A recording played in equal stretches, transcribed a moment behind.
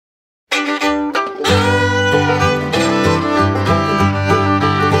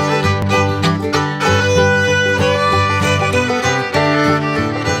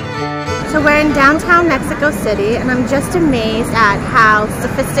around Mexico City and I'm just amazed at how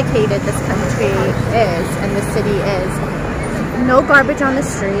sophisticated this country is and the city is. No garbage on the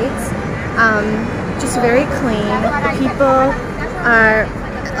streets, just very clean. The people are,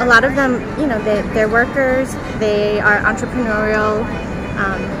 a lot of them, you know, they're workers, they are entrepreneurial,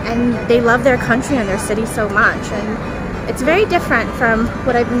 and they love their country and their city so much. And it's very different from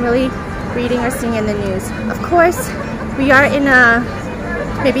what I've been really reading or seeing in the news. Of course, we are in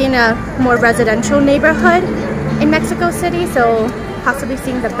maybe in a more residential neighborhood in Mexico City, so possibly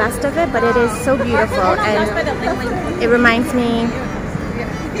seeing the best of it, but it is so beautiful, and it reminds me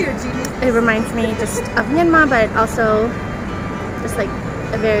just of Myanmar, but also just like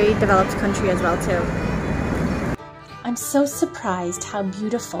a very developed country as well too. I'm so surprised how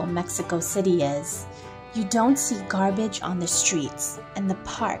beautiful Mexico City is. You don't see garbage on the streets, and the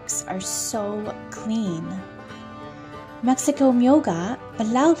parks are so clean. Mexicoမြို့ကဘ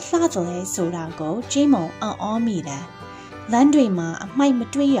လောက်လှသလဲဆိုတာကိုကြိမ်မုံအံ့ဩမိတယ်။လမ်းတွေမှာအမှိုက်မ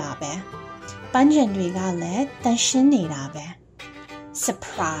တွေ့ရပဲ။ပန်းခြံတွေကလည်းတန်ရှင်းနေတာပဲ။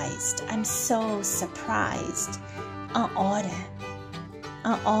 Surprised. I'm so surprised. အံ့ဩတယ်။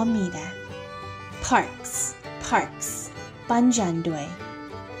အံ့ဩမိတယ်။ Parks. ပန်းခြံတွေ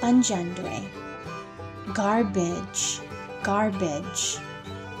Garbage.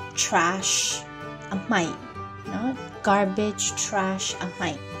 Trash. အမှိုက် No? Garbage, trash, a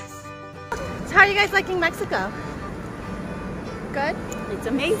hike. So how are you guys liking Mexico? Good? It's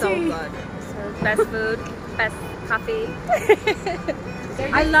amazing. So good. So best food, best coffee.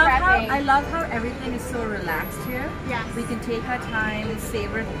 I love how everything is so relaxed here. Yes. We can take our time,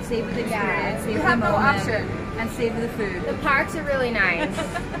 savor the experience, Yeah. savor You the have no moment, option. and savor the food. The parks are really nice.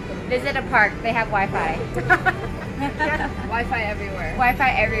 Visit a park. They have Wi-Fi. Wi-Fi everywhere. Wi-Fi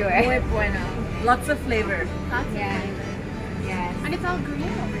everywhere. Muy bueno. Lots of flavor. Yeah. Yes. And it's all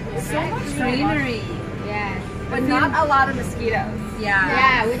green over here. So much greenery. Yes. But Not a lot of mosquitoes.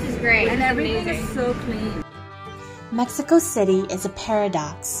 Yeah. Which is great. And everything is so clean. Mexico City is a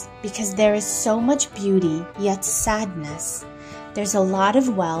paradox because there is so much beauty yet sadness. There's a lot of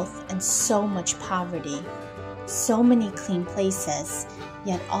wealth and so much poverty. So many clean places,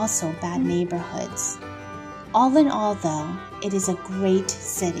 yet also bad neighborhoods. All in all though, it is a great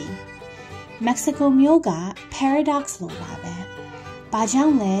city. Mexico မြို့က paradox လို့ပါပဲ။ဘာကြော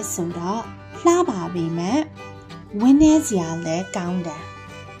င့်လဲဆိုတော့လှပါပေမဲ့ဝင်းနေစရာလည်းကောင်းတယ်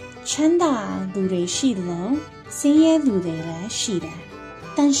။ချမ်းသာသူတွေရှိသလိုဆင်းရဲသူတွေလည်းရှိတယ်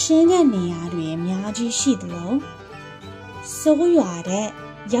။တန်ရှင်းတဲ့နေရာတွေအများကြီးရှိသလိုစိုးရွာတဲ့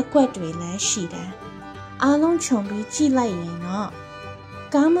ရပ်ကွက်တွေလည်းရှိတယ်။အားလုံးခြုံပြီးကြည့်လိုက်ရင်တော့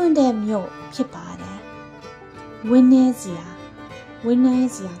ကောင်းမွန်တဲ့မြို့ဖြစ်ပါတယ်။ဝင်းနေစရာ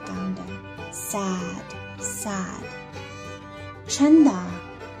ကောင်းတယ်။ Sad. Chanda,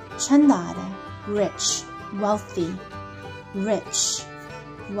 rich, wealthy.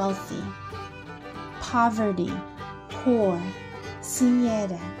 Poverty, poor,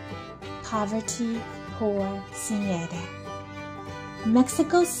 sinyere. Poverty, poor, sinyere.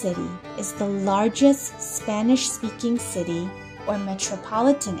 Mexico City is the largest Spanish-speaking city or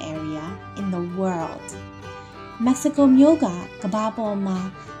metropolitan area in the world. Mexico မြို့ကကမ္ဘာပေါ်မှာ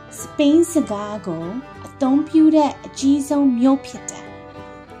စပိန်စကားကိုအသုံးပြုတဲ့အကြီးဆုံးမြို့ဖြစ်တယ်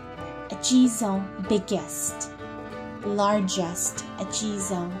။အကြီးဆုံး biggest, largest အကြီး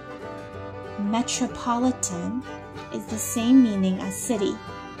ဆုံး Metropolitan is the same meaning as city.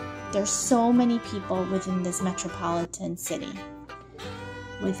 There's so many people within this metropolitan city,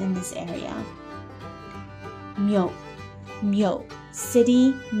 within this area. Myo, city,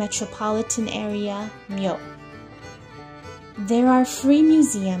 metropolitan area, myo. There are free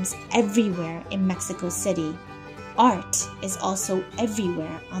museums everywhere in Mexico City. Art is also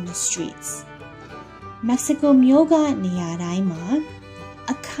everywhere on the streets. Mexico မြို့ကနေရာတိုင်းမှာ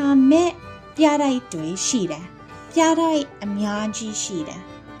အခါမဲ့ပြတိုက်တွေရှိတယ်။ပြတိုက်အများကြီးရှိတယ်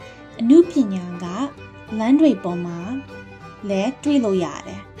။အနုပညာကလမ်းတွေပေါ်မှာလည်းတွေ့လို့ရတ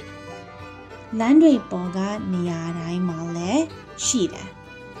ယ်။လမ်းတွေပေါ်ကနေရာတိုင်းမှာလည်းရှိတယ်။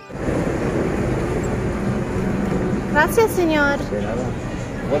 Gracias, señor. De nada.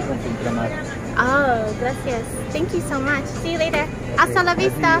 Welcome to Ultramar. Oh, gracias. Thank you so much. See you later. Hasta la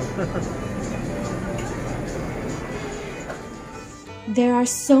vista. There are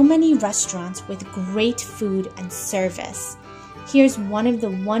so many restaurants with great food and service. Here's one of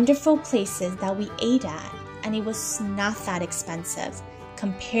the wonderful places that we ate at, and it was not that expensive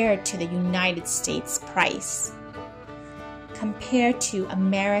compared to the United States price. Compared to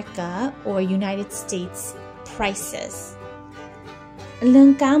America or United States prices. အလွ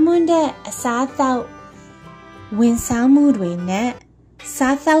န်ကောင်းမွန်တဲ့အစားအသောက်ဝန်ဆောင်မှုတွေနဲ့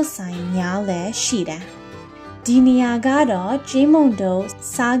စားသောက်ဆိုင်များလည်းရှိတယ်။ဒီနေရာကတော့ဂျေးမုန်တို့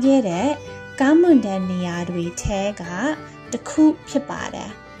စားခဲ့တဲ့ကားမွန်တဲ့နေရာတွေထဲကတစ်ခုဖြစ်ပါတယ်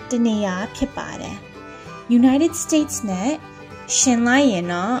။တနေရာဖြစ်ပါတယ်။ United States နဲ့ရှင်လိုက်ရင်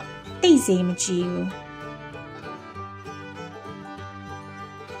တော့တိတ်စေးမကြည့်ဘူး။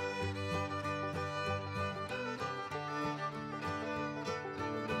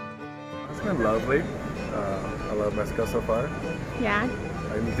 It's been lovely. I love Mexico so far. Yeah.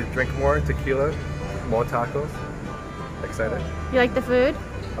 I need to drink more tequila, more tacos. Excited. You like the food?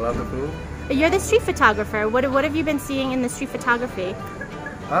 I love the food. You're the street photographer. What have you been seeing in the street photography?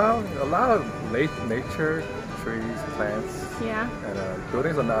 A lot of nature, trees, plants, Yeah. and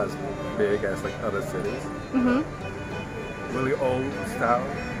buildings are not as big as like other cities. Mhm. Really old style.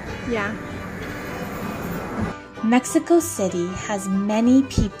 Yeah. Mexico City has many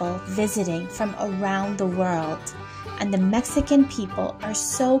people visiting from around the world, and the Mexican people are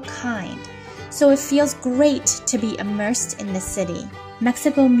so kind, so it feels great to be immersed in the city.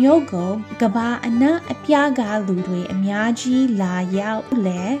 Mexico မြို့ကိုကမ္ဘာအနှံ့အပြားကလူတွေအများကြီးလာရောက်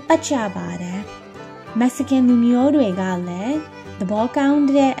လဲပတ်ကြပါတယ်။ Mexican လူမျိုးတွေကလည်းသဘောကောင်း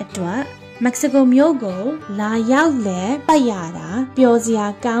တဲ့အတွက် Mexico မြို့ကိုလာရောက်လဲပတ်ရတာပျော်စရာ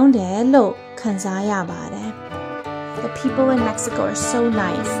ကောင်းတယ်လို့ခံစားရပါတယ်။ The people in Mexico are so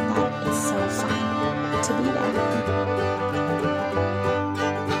nice that it's so fun to be there.